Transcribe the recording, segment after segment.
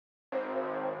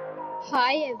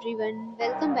Hi everyone,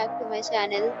 welcome back to my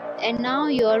channel. And now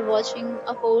you are watching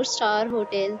a 4-star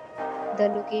hotel. The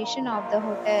location of the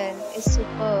hotel is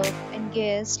superb and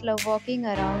guests love walking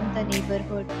around the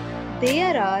neighborhood.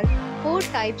 There are 4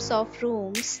 types of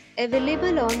rooms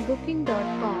available on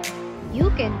booking.com. You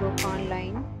can book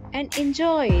online and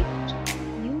enjoy it.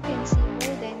 You can see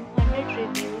more than 100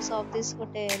 reviews of this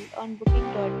hotel on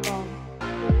booking.com.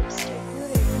 Its review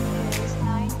rating is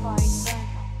 9.1.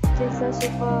 It is a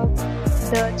superb.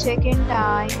 The check-in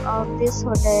time of this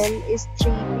hotel is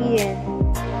 3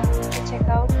 p.m. The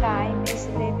checkout time is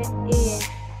 11 a.m.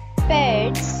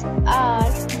 Pets are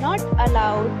not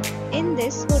allowed in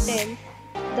this hotel.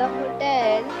 The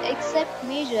hotel accepts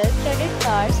major credit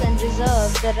cards and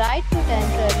reserves the right to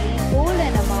temporarily hold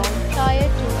an amount prior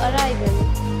to arrival.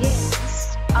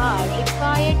 Guests are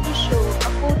required to show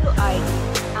a photo ID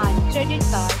and credit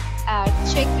card at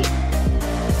check-in.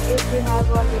 If you have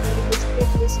already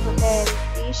visited this hotel,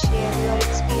 please share your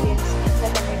experience in the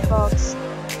comment box.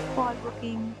 For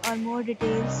booking or more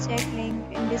details, check link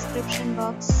in description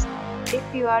box. If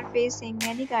you are facing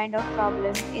any kind of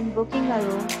problem in booking a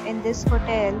room in this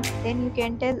hotel, then you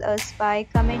can tell us by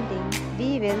commenting.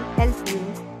 We will help you.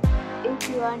 If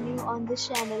you are new on this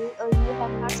channel or you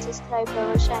have not subscribed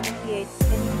our channel yet,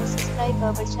 then you must subscribe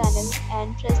our channel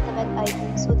and press the bell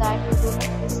icon so that you do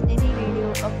not miss any video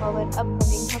of our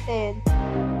upcoming hotel.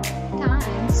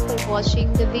 Thanks for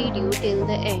watching the video till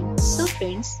the end. So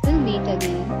friends, we'll meet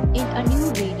again in a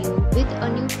new video with a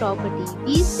new property.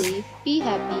 Be safe, be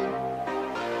happy.